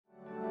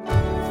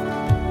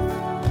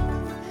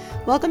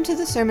Welcome to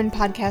the Sermon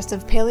Podcast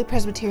of Paley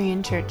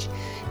Presbyterian Church.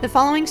 The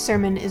following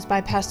sermon is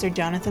by Pastor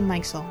Jonathan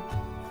Mikesell.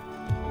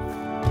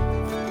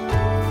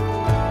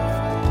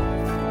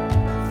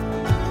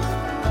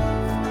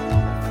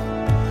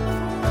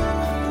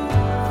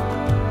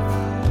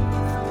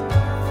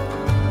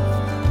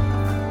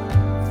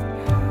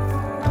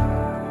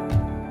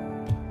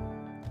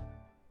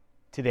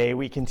 Today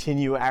we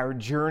continue our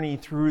journey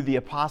through the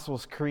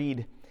Apostles'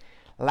 Creed.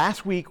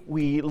 Last week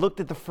we looked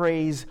at the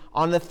phrase,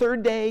 "On the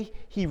third day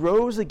he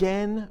rose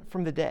again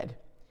from the dead."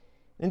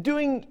 In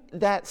doing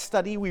that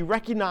study, we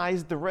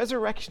recognized the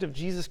resurrection of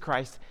Jesus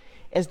Christ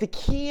as the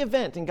key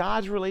event in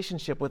God's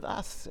relationship with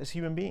us as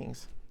human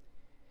beings.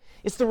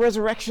 It's the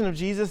resurrection of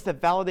Jesus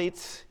that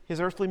validates his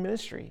earthly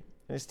ministry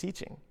and his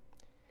teaching.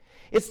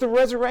 It's the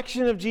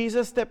resurrection of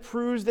Jesus that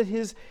proves that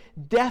his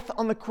death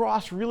on the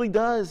cross really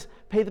does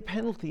pay the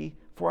penalty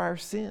for our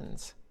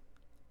sins.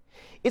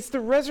 It's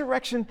the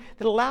resurrection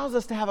that allows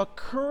us to have a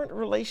current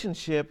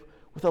relationship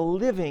with a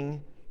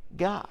living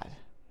God.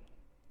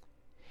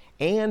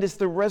 And it's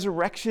the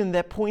resurrection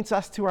that points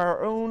us to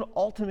our own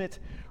ultimate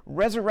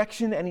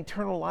resurrection and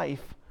eternal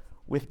life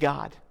with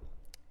God.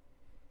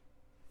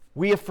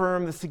 We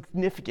affirm the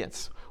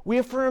significance, we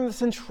affirm the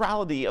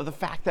centrality of the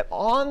fact that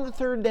on the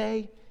third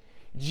day,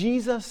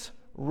 Jesus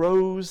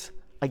rose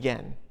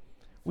again.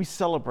 We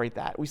celebrate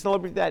that. We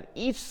celebrate that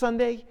each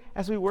Sunday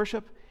as we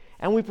worship,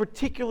 and we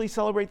particularly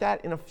celebrate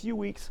that in a few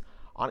weeks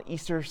on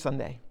Easter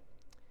Sunday.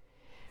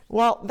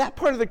 Well, that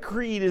part of the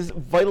creed is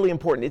vitally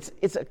important.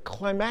 It's a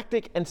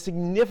climactic and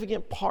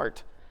significant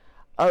part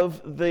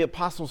of the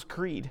Apostles'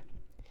 Creed.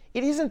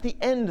 It isn't the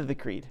end of the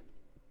creed.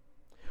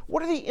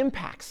 What are the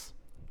impacts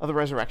of the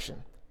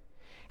resurrection?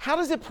 How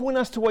does it point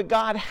us to what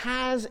God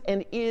has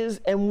and is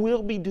and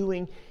will be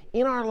doing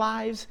in our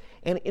lives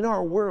and in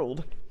our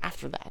world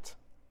after that?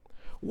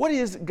 What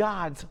is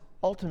God's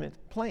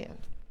ultimate plan?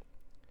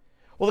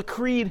 Well, the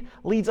creed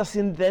leads us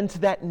in then to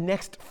that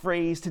next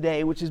phrase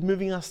today, which is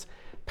moving us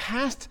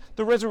past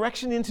the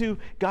resurrection into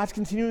God's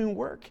continuing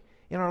work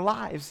in our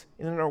lives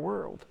and in our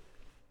world.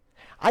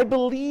 I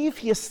believe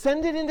he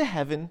ascended into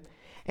heaven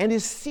and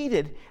is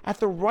seated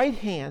at the right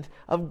hand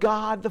of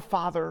God the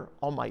Father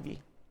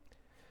Almighty.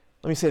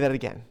 Let me say that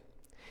again.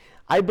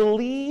 I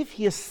believe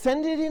he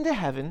ascended into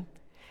heaven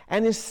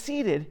and is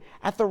seated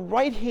at the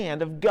right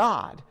hand of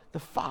God the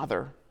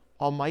Father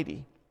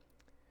Almighty.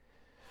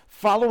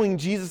 Following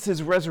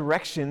Jesus'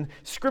 resurrection,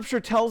 Scripture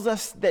tells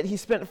us that he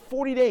spent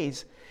 40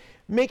 days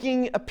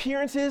making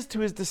appearances to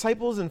his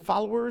disciples and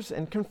followers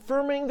and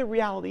confirming the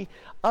reality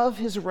of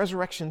his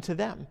resurrection to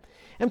them,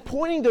 and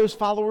pointing those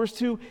followers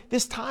to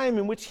this time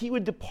in which he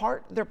would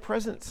depart their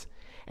presence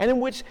and in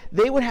which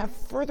they would have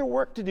further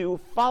work to do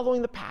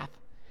following the path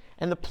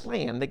and the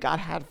plan that God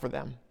had for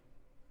them.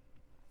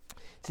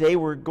 Today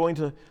we're going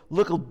to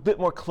look a bit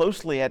more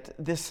closely at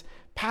this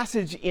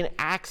passage in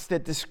Acts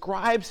that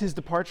describes his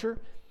departure.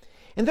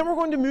 And then we're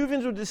going to move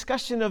into a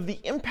discussion of the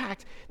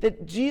impact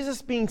that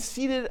Jesus being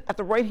seated at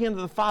the right hand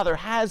of the Father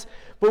has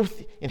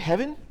both in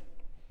heaven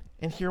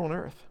and here on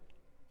earth.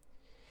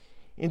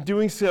 In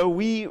doing so,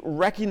 we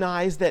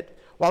recognize that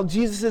while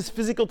Jesus'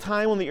 physical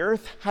time on the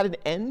earth had an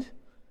end,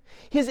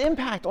 his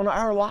impact on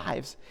our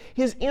lives,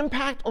 his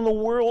impact on the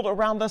world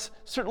around us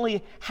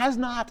certainly has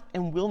not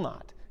and will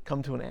not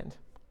come to an end.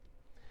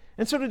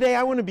 And so today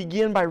I want to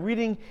begin by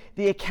reading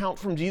the account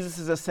from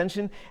Jesus'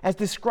 ascension as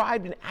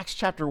described in Acts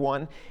chapter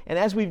 1. And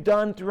as we've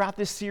done throughout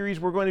this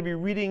series, we're going to be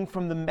reading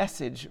from the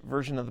Message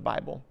version of the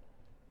Bible.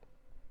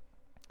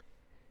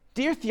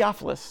 Dear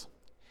Theophilus,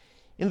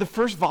 in the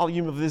first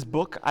volume of this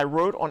book, I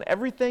wrote on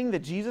everything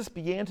that Jesus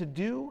began to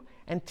do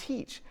and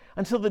teach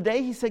until the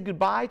day he said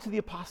goodbye to the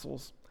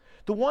apostles,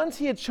 the ones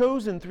he had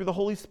chosen through the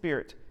Holy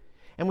Spirit,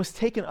 and was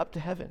taken up to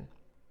heaven.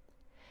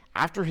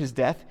 After his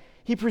death,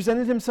 he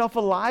presented himself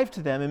alive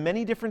to them in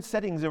many different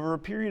settings over a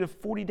period of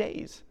 40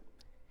 days.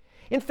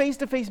 In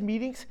face-to-face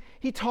meetings,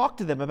 he talked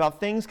to them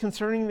about things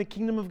concerning the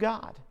kingdom of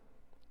God.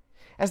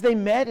 As they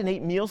met and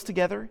ate meals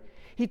together,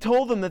 he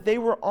told them that they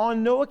were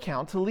on no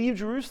account to leave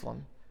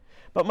Jerusalem,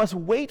 but must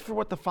wait for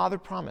what the Father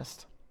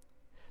promised,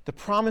 the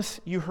promise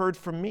you heard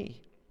from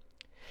me.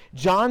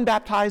 John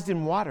baptized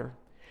in water.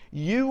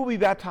 You will be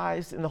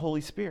baptized in the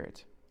Holy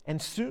Spirit,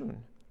 and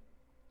soon.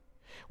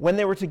 When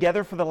they were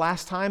together for the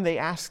last time, they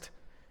asked,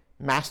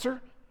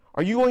 Master,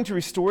 are you going to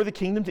restore the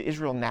kingdom to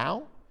Israel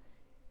now?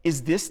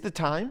 Is this the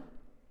time?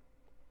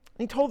 And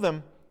he told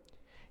them,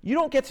 you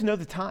don't get to know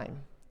the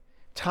time.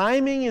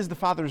 Timing is the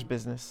Father's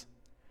business.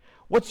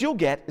 What you'll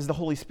get is the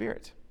Holy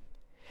Spirit.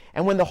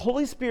 And when the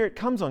Holy Spirit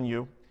comes on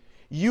you,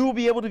 you will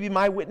be able to be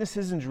my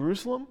witnesses in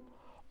Jerusalem,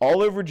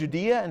 all over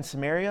Judea and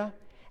Samaria,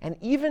 and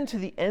even to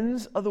the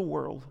ends of the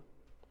world.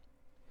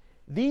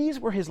 These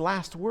were his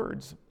last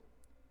words.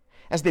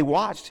 As they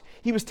watched,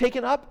 he was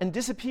taken up and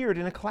disappeared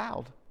in a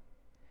cloud.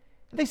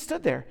 They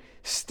stood there,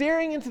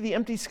 staring into the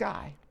empty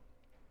sky.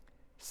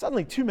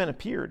 Suddenly 2 men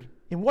appeared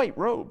in white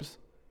robes.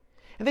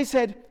 And they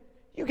said,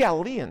 You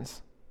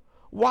Galileans,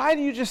 why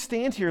do you just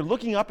stand here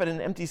looking up at an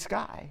empty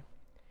sky?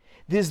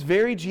 This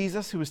very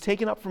Jesus who was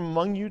taken up from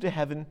among you to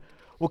heaven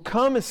will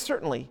come as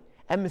certainly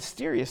and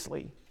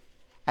mysteriously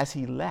as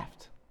he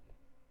left.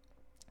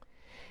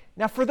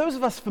 Now, for those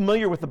of us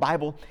familiar with the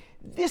Bible,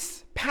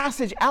 this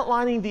passage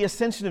outlining the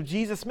ascension of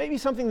Jesus may be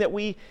something that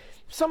we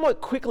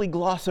somewhat quickly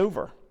gloss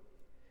over.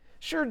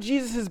 Sure,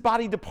 Jesus'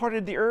 body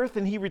departed the earth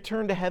and he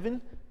returned to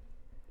heaven.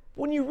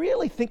 When you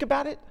really think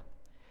about it,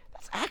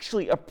 that's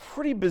actually a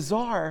pretty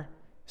bizarre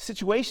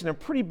situation, a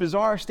pretty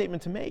bizarre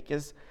statement to make,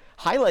 as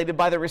highlighted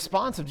by the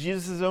response of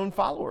Jesus' own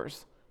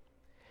followers.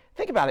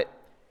 Think about it.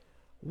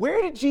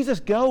 Where did Jesus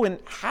go and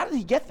how did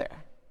he get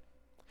there?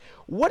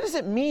 What does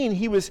it mean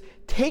he was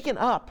taken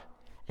up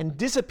and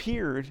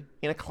disappeared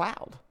in a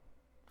cloud?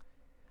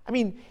 I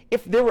mean,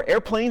 if there were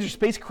airplanes or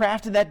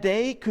spacecraft in that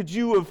day, could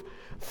you have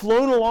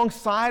flown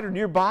alongside or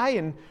nearby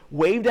and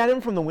waved at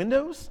him from the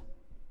windows?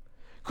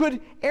 Could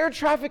air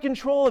traffic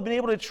control have been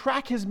able to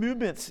track his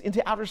movements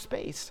into outer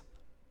space?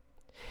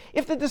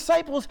 If the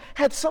disciples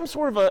had some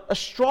sort of a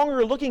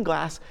stronger looking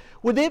glass,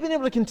 would they have been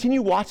able to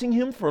continue watching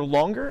him for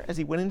longer as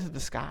he went into the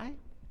sky?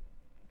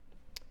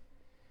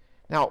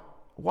 Now,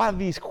 while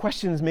these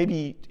questions may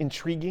be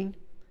intriguing,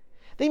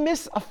 they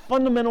miss a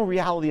fundamental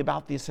reality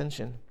about the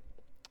ascension.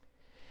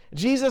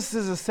 Jesus'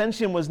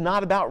 ascension was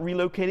not about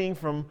relocating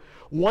from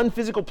one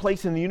physical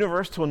place in the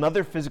universe to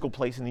another physical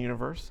place in the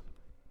universe.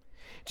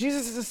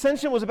 Jesus'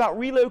 ascension was about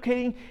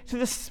relocating to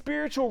the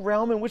spiritual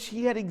realm in which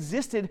he had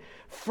existed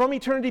from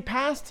eternity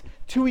past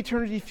to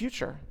eternity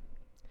future.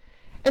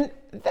 And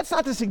that's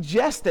not to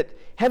suggest that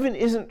heaven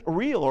isn't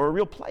real or a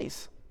real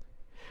place,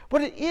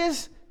 but it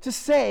is to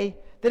say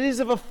that it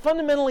is of a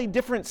fundamentally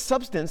different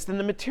substance than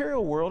the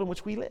material world in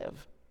which we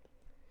live.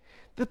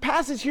 The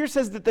passage here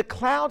says that the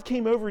cloud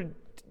came over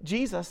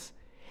Jesus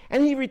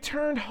and he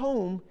returned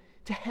home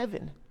to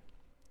heaven.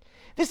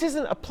 This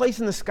isn't a place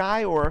in the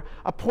sky or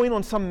a point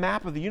on some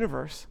map of the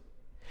universe,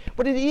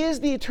 but it is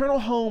the eternal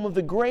home of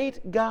the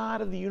great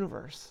God of the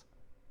universe.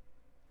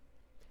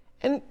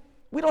 And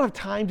we don't have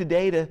time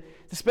today to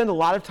spend a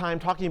lot of time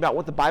talking about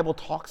what the Bible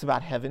talks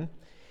about heaven.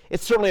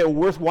 It's certainly a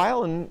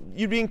worthwhile, and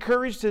you'd be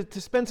encouraged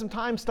to spend some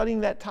time studying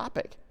that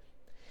topic.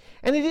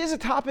 And it is a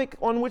topic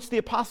on which the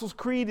Apostles'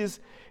 Creed is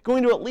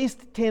going to at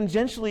least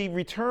tangentially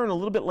return a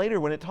little bit later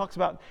when it talks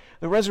about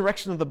the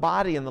resurrection of the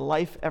body and the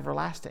life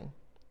everlasting.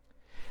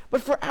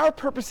 But for our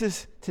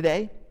purposes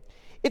today,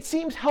 it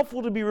seems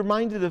helpful to be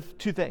reminded of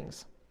two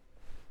things.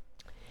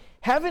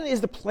 Heaven is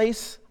the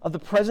place of the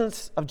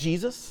presence of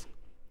Jesus,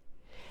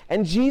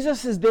 and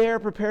Jesus is there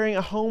preparing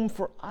a home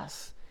for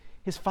us,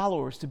 his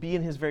followers, to be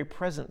in his very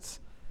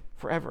presence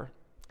forever.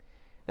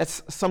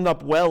 That's summed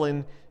up well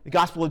in the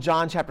Gospel of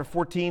John, chapter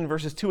 14,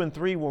 verses 2 and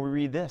 3, where we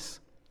read this.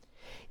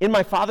 In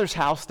my Father's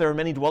house there are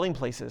many dwelling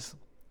places.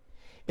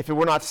 If it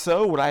were not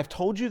so, would I have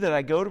told you that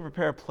I go to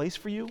prepare a place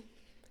for you?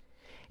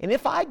 And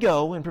if I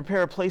go and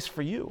prepare a place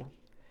for you,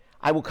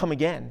 I will come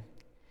again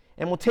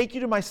and will take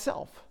you to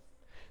myself,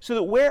 so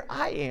that where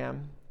I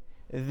am,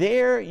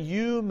 there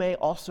you may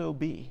also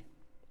be.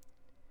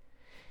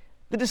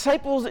 The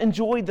disciples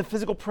enjoyed the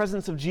physical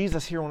presence of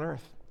Jesus here on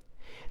earth.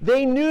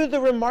 They knew the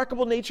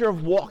remarkable nature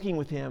of walking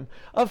with him,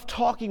 of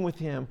talking with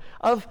him,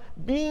 of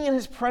being in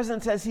his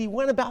presence as he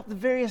went about the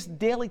various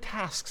daily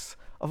tasks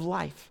of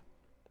life.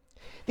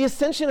 The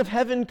ascension of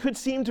heaven could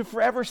seem to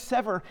forever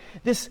sever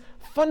this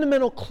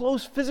fundamental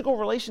close physical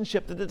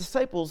relationship that the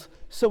disciples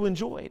so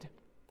enjoyed.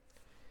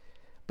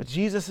 But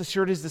Jesus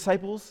assured his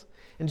disciples,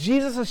 and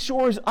Jesus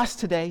assures us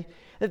today,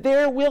 that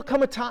there will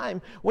come a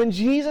time when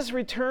Jesus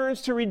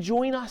returns to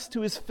rejoin us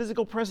to his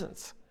physical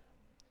presence.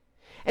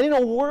 And in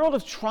a world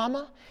of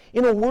trauma,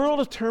 in a world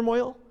of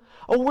turmoil,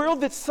 a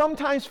world that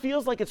sometimes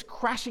feels like it's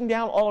crashing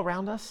down all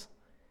around us,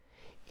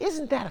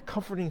 isn't that a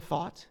comforting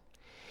thought?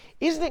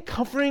 Isn't it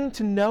comforting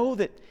to know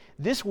that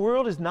this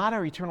world is not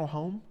our eternal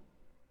home?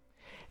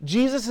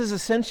 Jesus'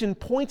 ascension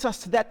points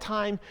us to that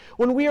time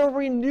when we are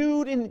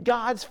renewed in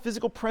God's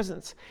physical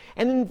presence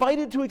and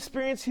invited to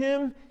experience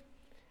him,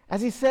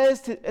 as he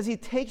says, as he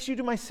takes you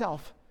to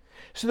myself,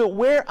 so that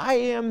where I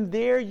am,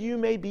 there you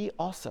may be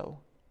also.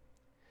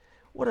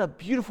 What a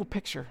beautiful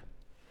picture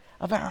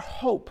of our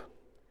hope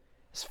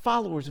as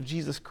followers of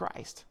Jesus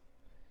Christ.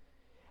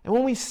 And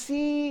when we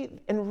see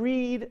and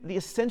read the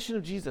ascension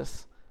of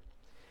Jesus,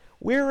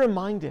 we're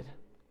reminded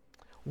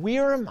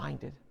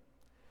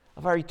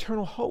of our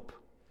eternal hope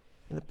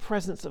in the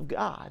presence of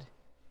God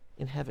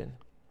in heaven.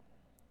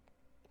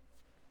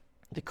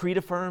 The Creed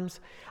affirms,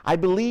 I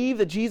believe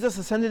that Jesus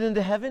ascended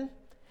into heaven,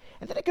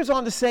 and then it goes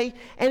on to say,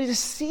 and it is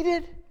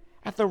seated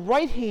at the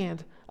right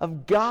hand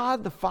of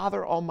God the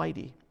Father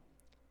Almighty.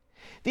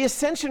 The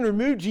ascension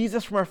removed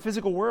Jesus from our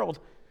physical world,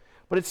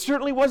 but it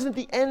certainly wasn't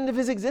the end of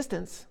his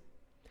existence.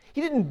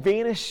 He didn't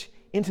vanish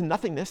into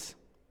nothingness.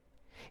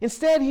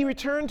 Instead, he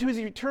returned to his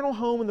eternal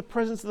home in the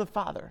presence of the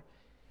Father.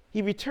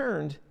 He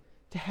returned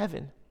to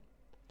heaven.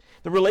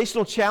 The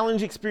relational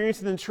challenge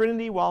experienced in the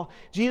Trinity while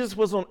Jesus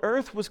was on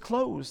earth was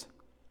closed.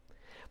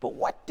 But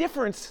what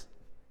difference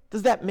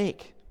does that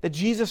make, that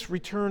Jesus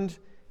returned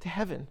to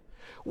heaven?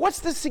 What's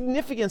the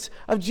significance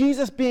of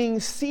Jesus being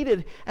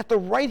seated at the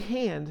right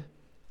hand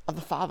of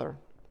the Father?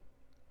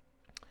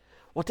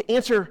 Well, to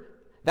answer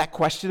that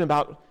question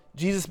about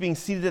Jesus being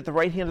seated at the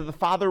right hand of the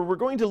Father, we're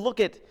going to look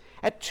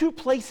at two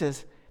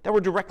places that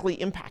were directly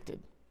impacted.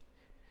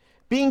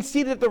 Being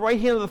seated at the right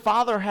hand of the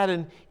Father had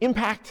an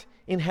impact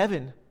in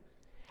heaven,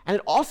 and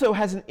it also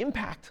has an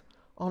impact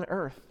on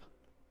earth.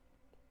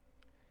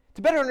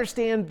 To better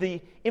understand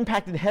the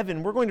impact in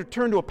heaven, we're going to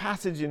turn to a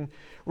passage in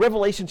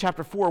Revelation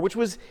chapter 4, which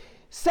was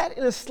set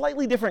in a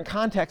slightly different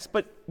context,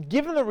 but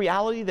given the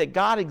reality that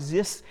God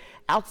exists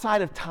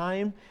outside of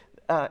time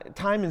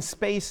and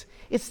space,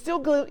 it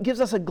still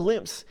gives us a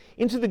glimpse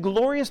into the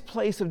glorious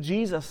place of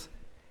Jesus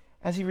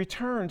as he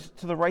returned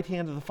to the right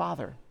hand of the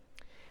Father.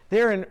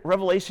 There in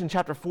Revelation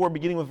chapter 4,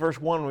 beginning with verse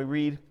 1, we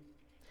read,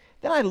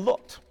 "Then I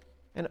looked,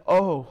 and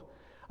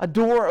a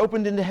door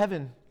opened into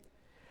heaven.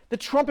 The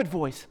trumpet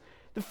voice,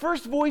 the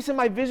first voice in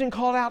my vision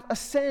called out,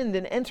 'Ascend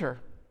and enter.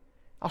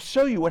 I'll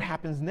show you what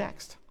happens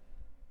next.'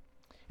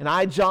 And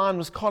I, John,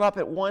 was caught up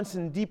at once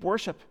in deep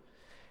worship.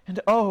 And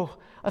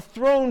a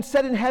throne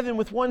set in heaven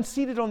with one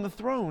seated on the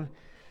throne,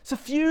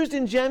 suffused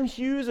in gem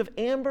hues of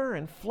amber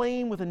and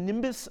flame with a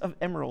nimbus of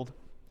emerald.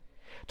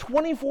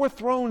 24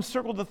 thrones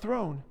circled the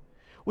throne,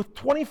 with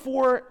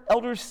 24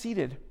 elders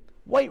seated,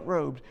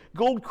 white-robed,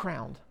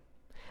 gold-crowned.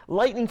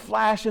 Lightning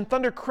flash and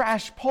thunder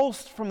crash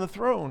pulsed from the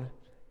throne.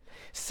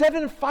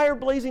 7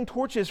 fire-blazing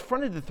torches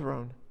fronted the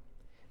throne.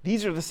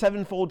 These are the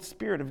sevenfold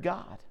Spirit of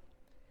God.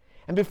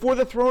 And before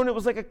the throne it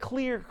was like a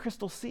clear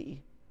crystal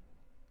sea.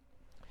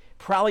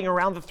 Prowling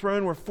around the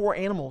throne were 4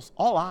 animals,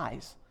 all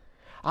eyes.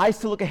 Eyes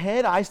to look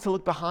ahead, eyes to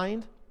look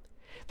behind.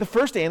 The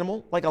first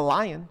animal like a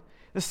lion,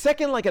 the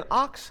second like an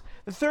ox,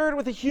 the third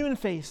with a human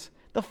face,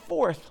 the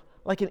fourth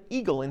like an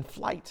eagle in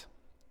flight.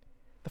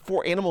 The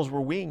 4 animals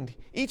were winged,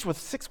 each with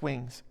 6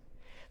 wings.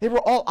 They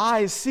were all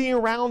eyes, seeing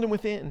around and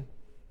within.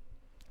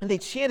 And they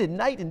chanted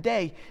night and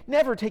day,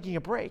 never taking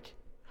a break.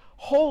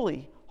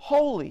 Holy,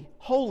 holy,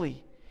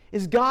 holy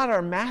is God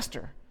our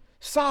Master,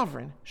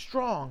 sovereign,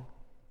 strong.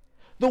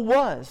 The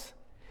was,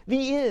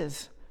 the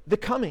is, the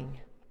coming.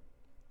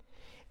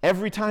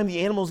 Every time the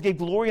animals gave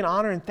glory and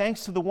honor and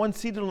thanks to the one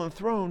seated on the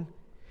throne,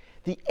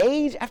 the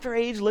age after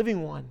age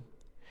living one,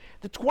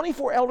 the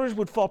 24 elders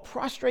would fall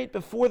prostrate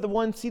before the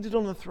one seated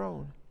on the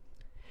throne.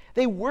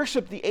 They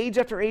worshiped the age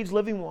after age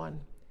living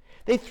one.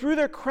 They threw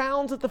their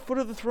crowns at the foot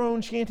of the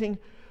throne, chanting,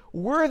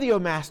 "Worthy, O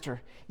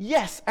Master,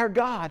 yes, our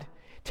God,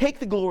 take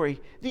the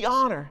glory, the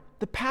honor,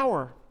 the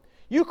power.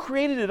 You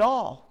created it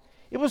all.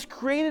 It was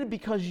created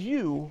because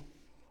you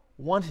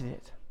wanted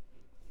it."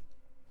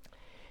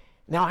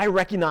 Now, I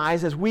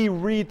recognize as we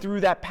read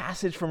through that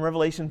passage from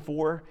Revelation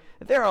 4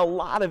 that there are a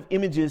lot of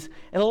images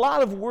and a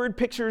lot of word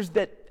pictures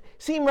that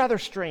seem rather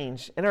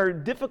strange and are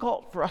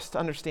difficult for us to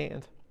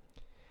understand.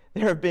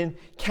 There have been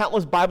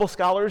countless Bible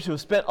scholars who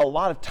have spent a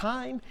lot of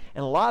time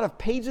and a lot of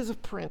pages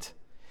of print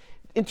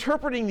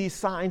interpreting these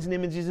signs and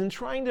images and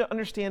trying to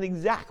understand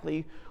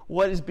exactly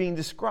what is being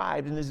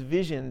described in this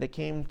vision that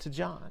came to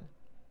John.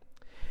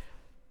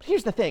 But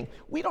here's the thing.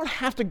 We don't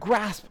have to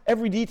grasp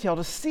every detail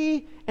to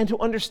see and to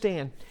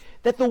understand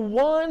that the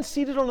one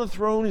seated on the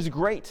throne is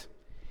great,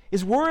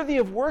 is worthy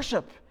of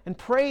worship and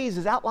praise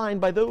as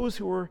outlined by those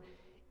who are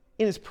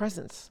in his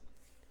presence.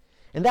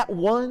 And that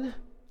one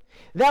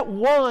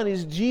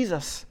is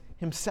Jesus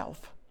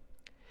himself.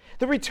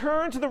 The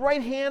return to the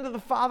right hand of the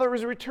Father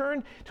is a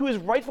return to his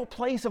rightful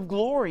place of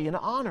glory and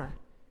honor.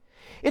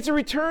 It's a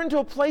return to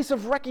a place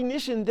of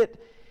recognition that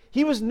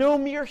he was no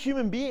mere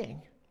human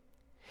being.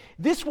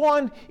 This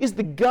one is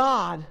the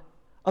God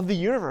of the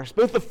universe,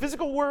 both the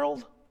physical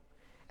world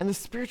and the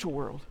spiritual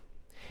world.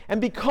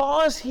 And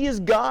because he is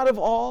God of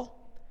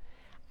all,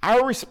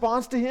 our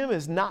response to him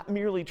is not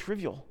merely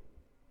trivial.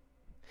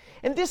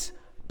 And this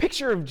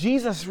picture of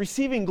Jesus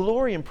receiving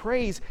glory and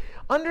praise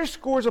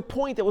underscores a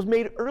point that was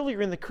made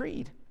earlier in the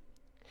creed.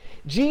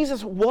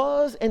 Jesus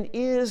was and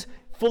is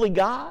fully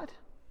God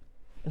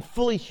and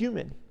fully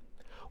human,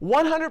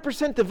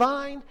 100%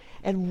 divine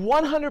and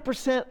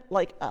 100%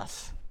 like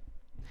us.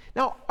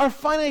 Now, our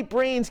finite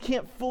brains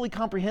can't fully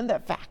comprehend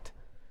that fact.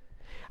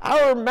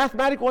 Our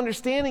mathematical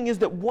understanding is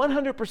that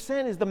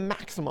 100% is the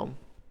maximum.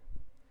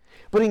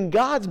 But in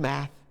God's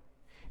math,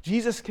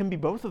 Jesus can be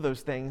both of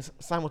those things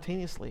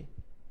simultaneously.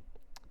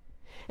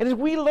 And as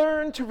we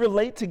learn to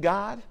relate to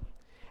God,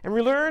 and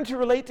we learn to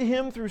relate to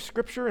him through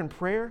Scripture and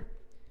prayer,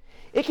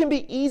 it can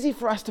be easy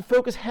for us to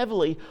focus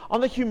heavily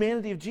on the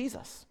humanity of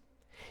Jesus.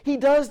 He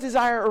does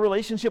desire a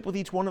relationship with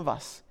each one of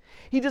us.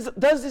 He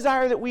does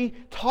desire that we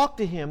talk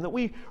to him, that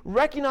we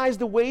recognize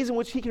the ways in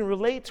which he can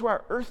relate to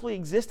our earthly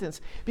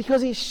existence,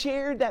 because he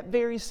shared that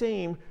very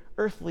same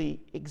earthly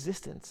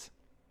existence.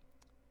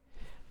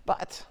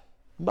 But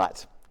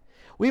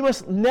we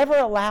must never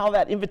allow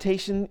that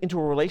invitation into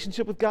a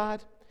relationship with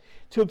God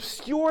to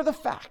obscure the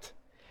fact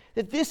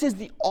that this is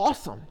the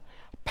awesome,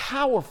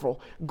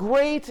 powerful,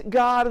 great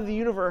God of the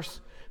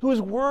universe who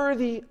is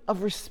worthy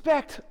of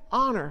respect,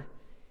 honor,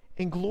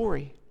 and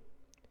glory.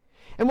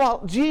 And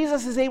while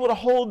Jesus is able to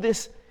hold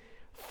this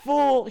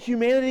full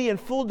humanity and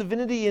full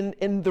divinity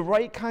in the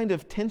right kind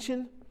of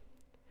tension,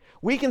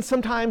 we can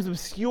sometimes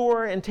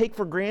obscure and take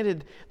for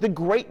granted the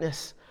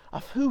greatness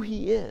of who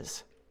he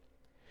is.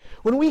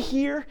 When we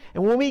hear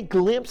and when we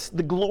glimpse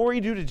the glory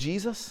due to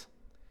Jesus,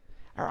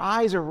 our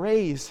eyes are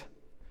raised,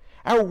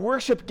 our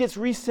worship gets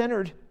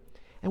recentered,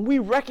 and we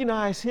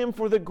recognize him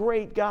for the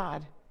great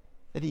God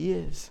that he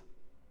is.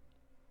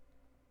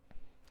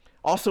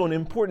 Also, an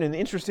important and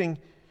interesting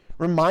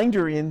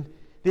reminder in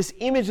this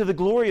image of the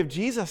glory of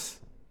Jesus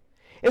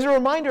is a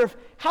reminder of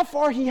how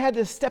far he had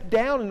to step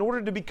down in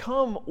order to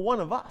become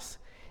one of us.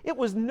 It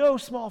was no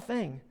small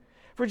thing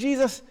for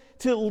Jesus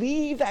to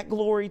leave that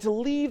glory, to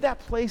leave that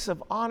place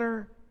of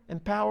honor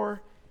and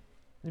power,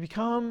 and to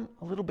become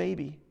a little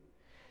baby,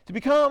 to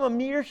become a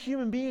mere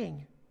human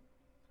being,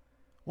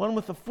 one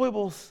with the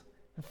foibles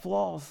and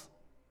flaws,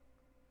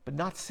 but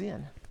not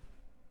sin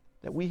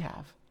that we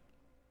have.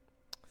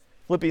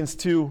 Philippians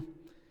 2,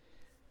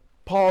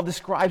 Paul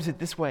describes it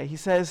this way. He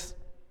says,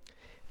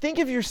 "Think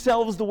of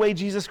yourselves the way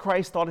Jesus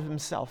Christ thought of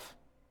himself.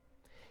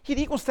 He had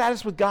equal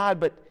status with God,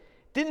 but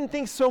didn't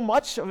think so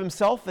much of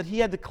himself that he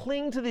had to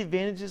cling to the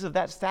advantages of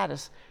that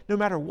status no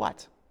matter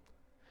what.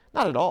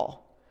 Not at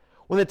all.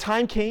 When the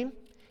time came,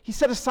 he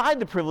set aside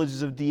the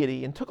privileges of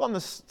deity and took on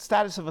the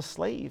status of a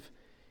slave.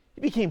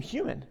 He became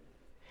human.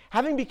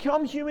 Having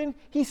become human,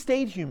 he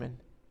stayed human.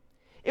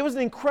 It was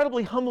an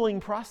incredibly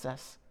humbling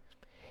process.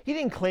 He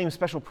didn't claim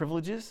special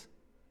privileges.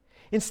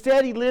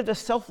 Instead, he lived a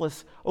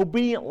selfless,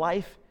 obedient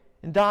life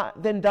and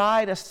then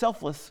died a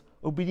selfless,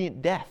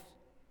 obedient death.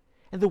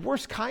 And the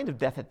worst kind of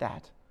death at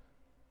that,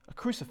 a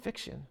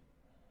crucifixion.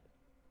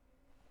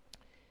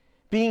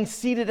 Being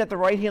seated at the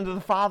right hand of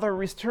the Father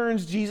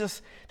returns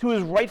Jesus to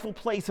his rightful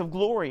place of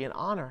glory and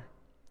honor.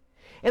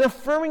 And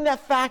affirming that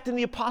fact in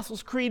the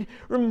Apostles' Creed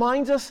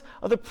reminds us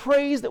of the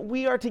praise that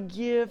we are to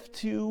give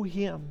to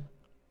him.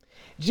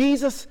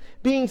 Jesus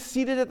being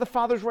seated at the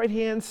Father's right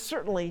hand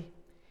certainly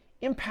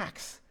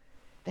impacts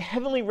the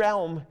heavenly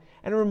realm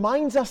and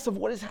reminds us of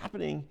what is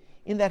happening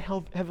in that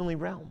heavenly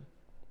realm.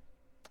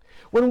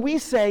 When we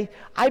say,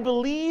 "I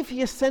believe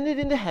he ascended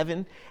into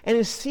heaven and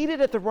is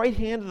seated at the right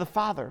hand of the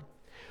Father,"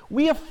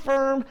 we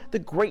affirm the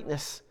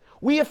greatness,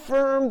 we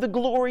affirm the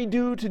glory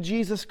due to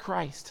Jesus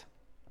Christ.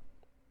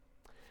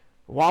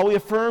 While we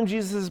affirm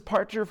Jesus'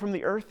 departure from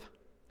the earth,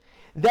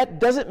 that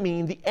doesn't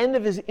mean the end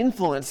of his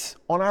influence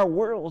on our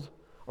world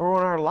or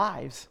on our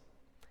lives.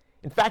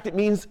 In fact, it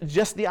means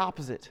just the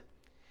opposite.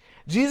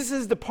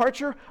 Jesus'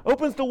 departure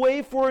opens the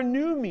way for a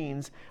new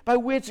means by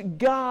which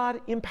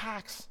God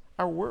impacts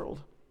our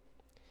world.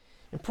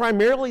 And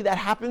primarily that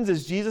happens,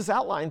 as Jesus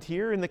outlined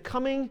here, in the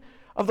coming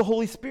of the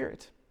Holy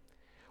Spirit.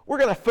 We're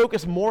going to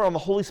focus more on the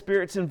Holy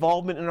Spirit's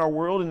involvement in our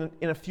world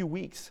in a few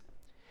weeks.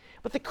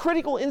 But the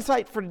critical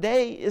insight for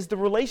today is the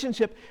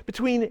relationship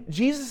between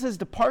Jesus'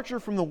 departure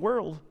from the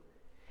world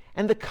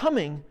and the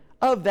coming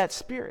of that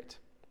Spirit.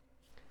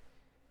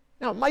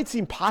 Now, it might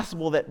seem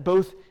possible that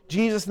both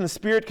Jesus and the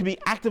Spirit can be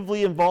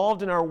actively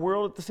involved in our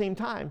world at the same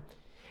time.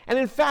 And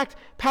in fact,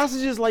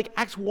 passages like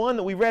Acts 1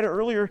 that we read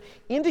earlier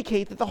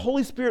indicate that the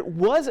Holy Spirit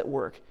was at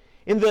work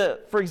in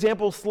the, for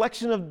example,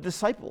 selection of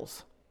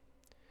disciples.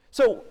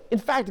 So, in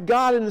fact,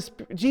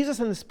 Jesus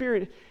and the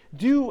Spirit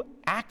do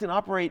act and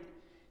operate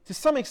to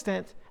some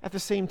extent at the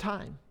same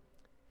time.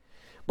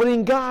 But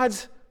in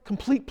God's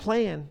complete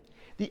plan,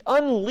 the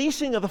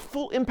unleashing of the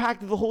full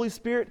impact of the Holy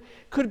Spirit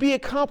could be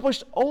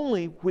accomplished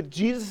only with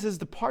Jesus'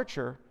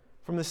 departure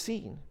from the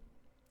scene.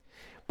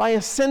 By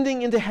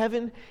ascending into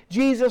heaven,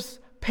 Jesus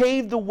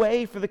paved the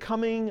way for the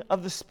coming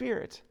of the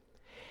Spirit.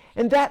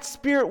 And that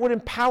Spirit would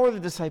empower the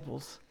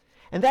disciples.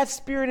 And that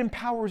Spirit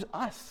empowers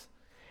us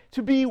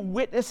to be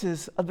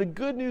witnesses of the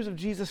good news of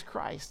Jesus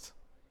Christ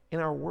in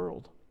our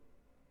world.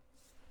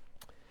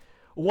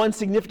 One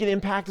significant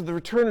impact of the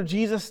return of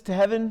Jesus to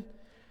heaven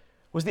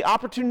was the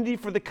opportunity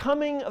for the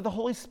coming of the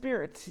Holy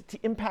Spirit to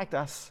impact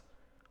us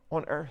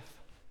on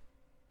earth.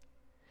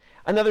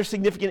 Another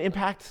significant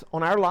impact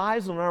on our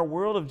lives, on our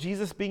world, of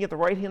Jesus being at the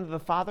right hand of the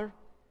Father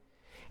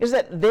is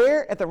that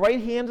there at the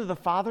right hand of the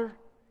Father,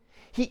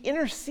 he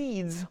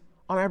intercedes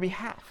on our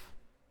behalf.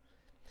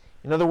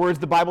 In other words,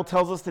 the Bible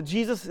tells us that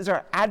Jesus is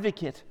our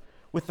advocate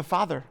with the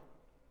Father.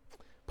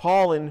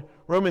 Paul in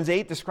Romans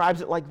 8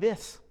 describes it like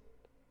this.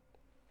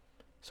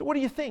 So what do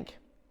you think?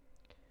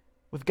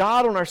 With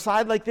God on our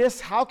side like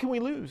this, how can we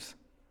lose?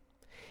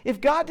 If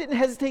God didn't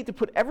hesitate to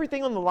put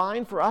everything on the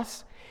line for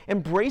us,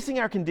 embracing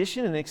our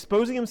condition and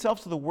exposing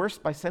himself to the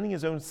worst by sending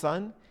his own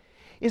Son,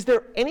 is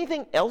there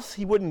anything else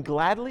he wouldn't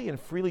gladly and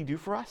freely do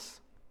for us?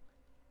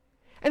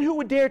 And who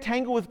would dare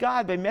tangle with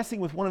God by messing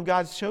with one of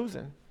God's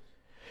chosen?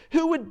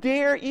 Who would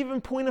dare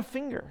even point a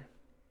finger?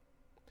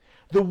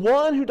 The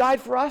one who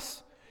died for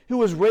us, who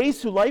was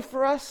raised to life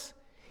for us,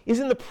 is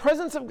in the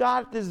presence of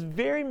God at this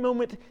very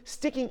moment,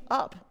 sticking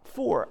up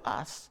for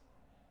us.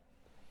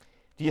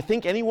 Do you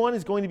think anyone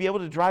is going to be able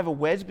to drive a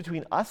wedge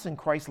between us and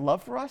Christ's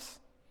love for us?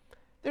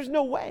 There's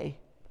no way.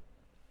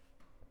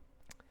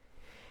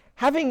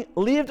 Having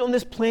lived on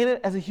this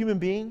planet as a human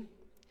being,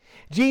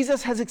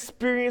 Jesus has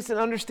experienced and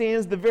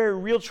understands the very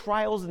real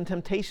trials and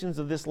temptations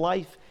of this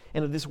life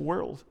and of this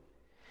world.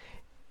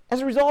 As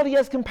a result, he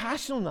has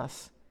compassion on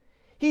us.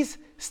 He's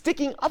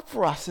sticking up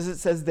for us, as it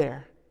says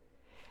there.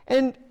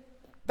 And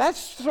That's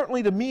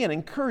certainly to me an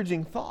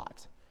encouraging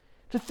thought.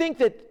 To think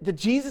that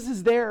Jesus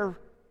is there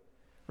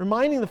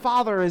reminding the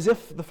Father as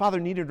if the Father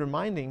needed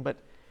reminding, but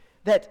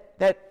that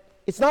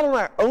it's not on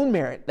our own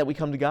merit that we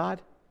come to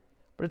God,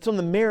 but it's on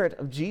the merit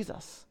of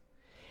Jesus.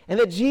 And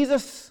that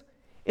Jesus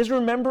is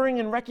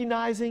remembering and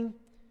recognizing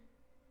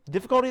the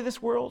difficulty of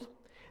this world,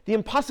 the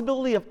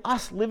impossibility of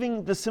us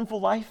living the sinful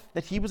life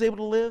that he was able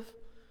to live,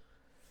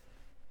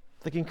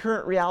 the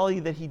concurrent reality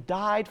that he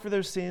died for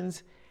their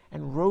sins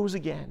and rose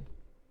again.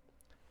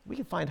 We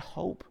can find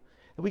hope,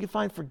 that we can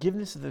find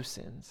forgiveness of those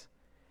sins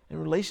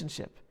and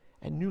relationship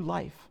and new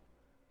life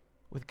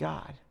with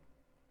God.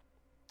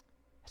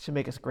 It should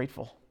make us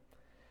grateful.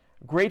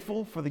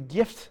 Grateful for the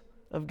gift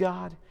of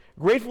God.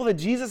 Grateful that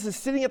Jesus is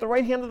sitting at the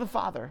right hand of the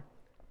Father,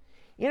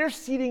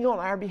 interceding on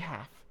our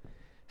behalf,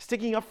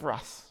 sticking up for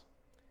us,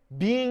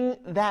 being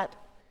that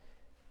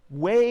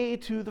way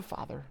to the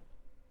Father,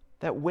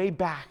 that way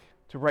back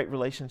to right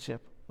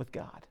relationship with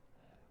God.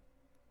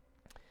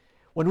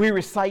 When we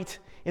recite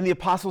in the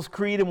Apostles'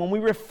 Creed and when we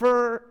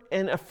refer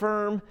and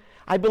affirm,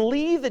 I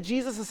believe that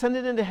Jesus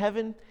ascended into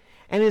heaven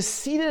and is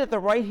seated at the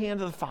right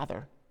hand of the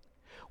Father,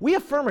 we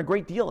affirm a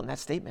great deal in that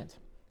statement.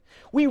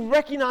 We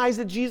recognize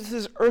that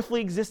Jesus'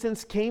 earthly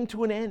existence came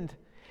to an end,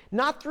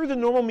 not through the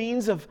normal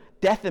means of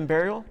death and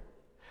burial,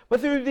 but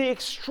through the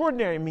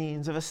extraordinary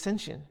means of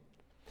ascension.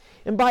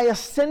 And by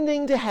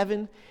ascending to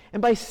heaven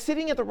and by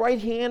sitting at the right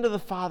hand of the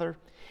Father,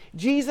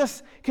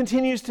 Jesus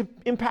continues to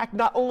impact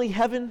not only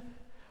heaven,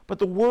 but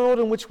the world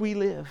in which we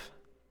live.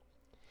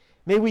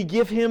 May we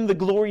give him the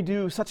glory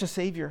due, such a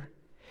Savior.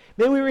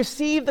 May we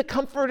receive the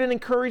comfort and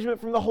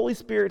encouragement from the Holy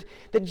Spirit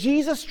that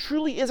Jesus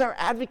truly is our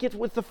advocate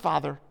with the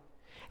Father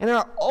and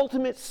our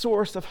ultimate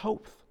source of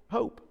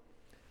hope,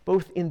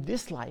 both in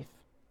this life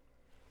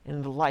and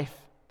in the life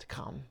to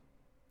come.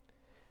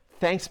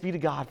 Thanks be to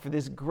God for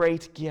this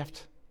great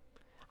gift.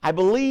 I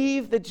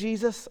believe that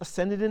Jesus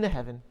ascended into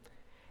heaven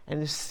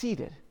and is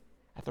seated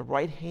at the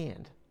right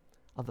hand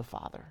of the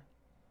Father.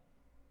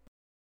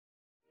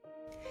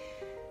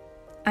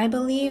 I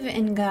believe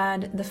in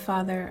God, the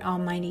Father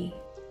Almighty,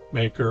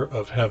 maker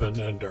of heaven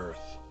and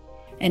earth,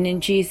 and in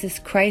Jesus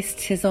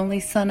Christ, his only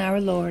Son, our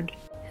Lord,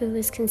 who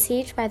was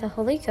conceived by the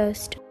Holy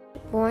Ghost,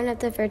 born of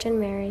the Virgin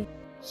Mary,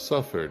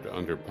 suffered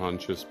under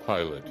Pontius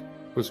Pilate,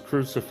 was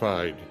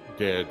crucified,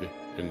 dead,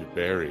 and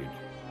buried.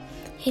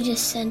 He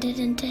descended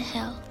into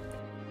hell.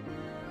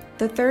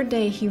 The third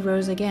day he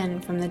rose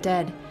again from the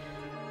dead.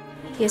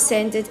 He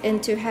ascended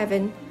into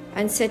heaven,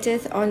 and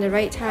sitteth on the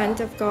right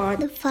hand of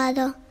God, the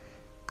Father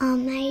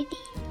Almighty.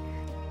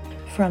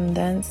 From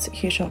thence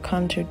he shall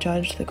come to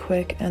judge the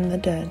quick and the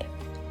dead.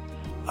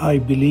 I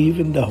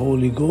believe in the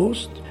Holy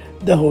Ghost,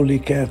 the Holy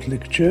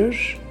Catholic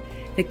Church,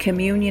 the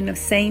communion of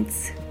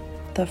saints,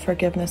 the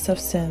forgiveness of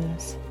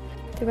sins,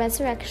 the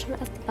resurrection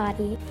of the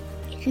body,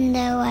 and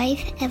the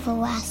life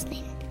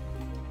everlasting.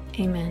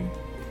 Amen.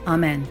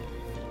 Amen.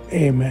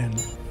 Amen.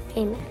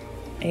 Amen.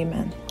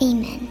 Amen.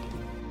 Amen.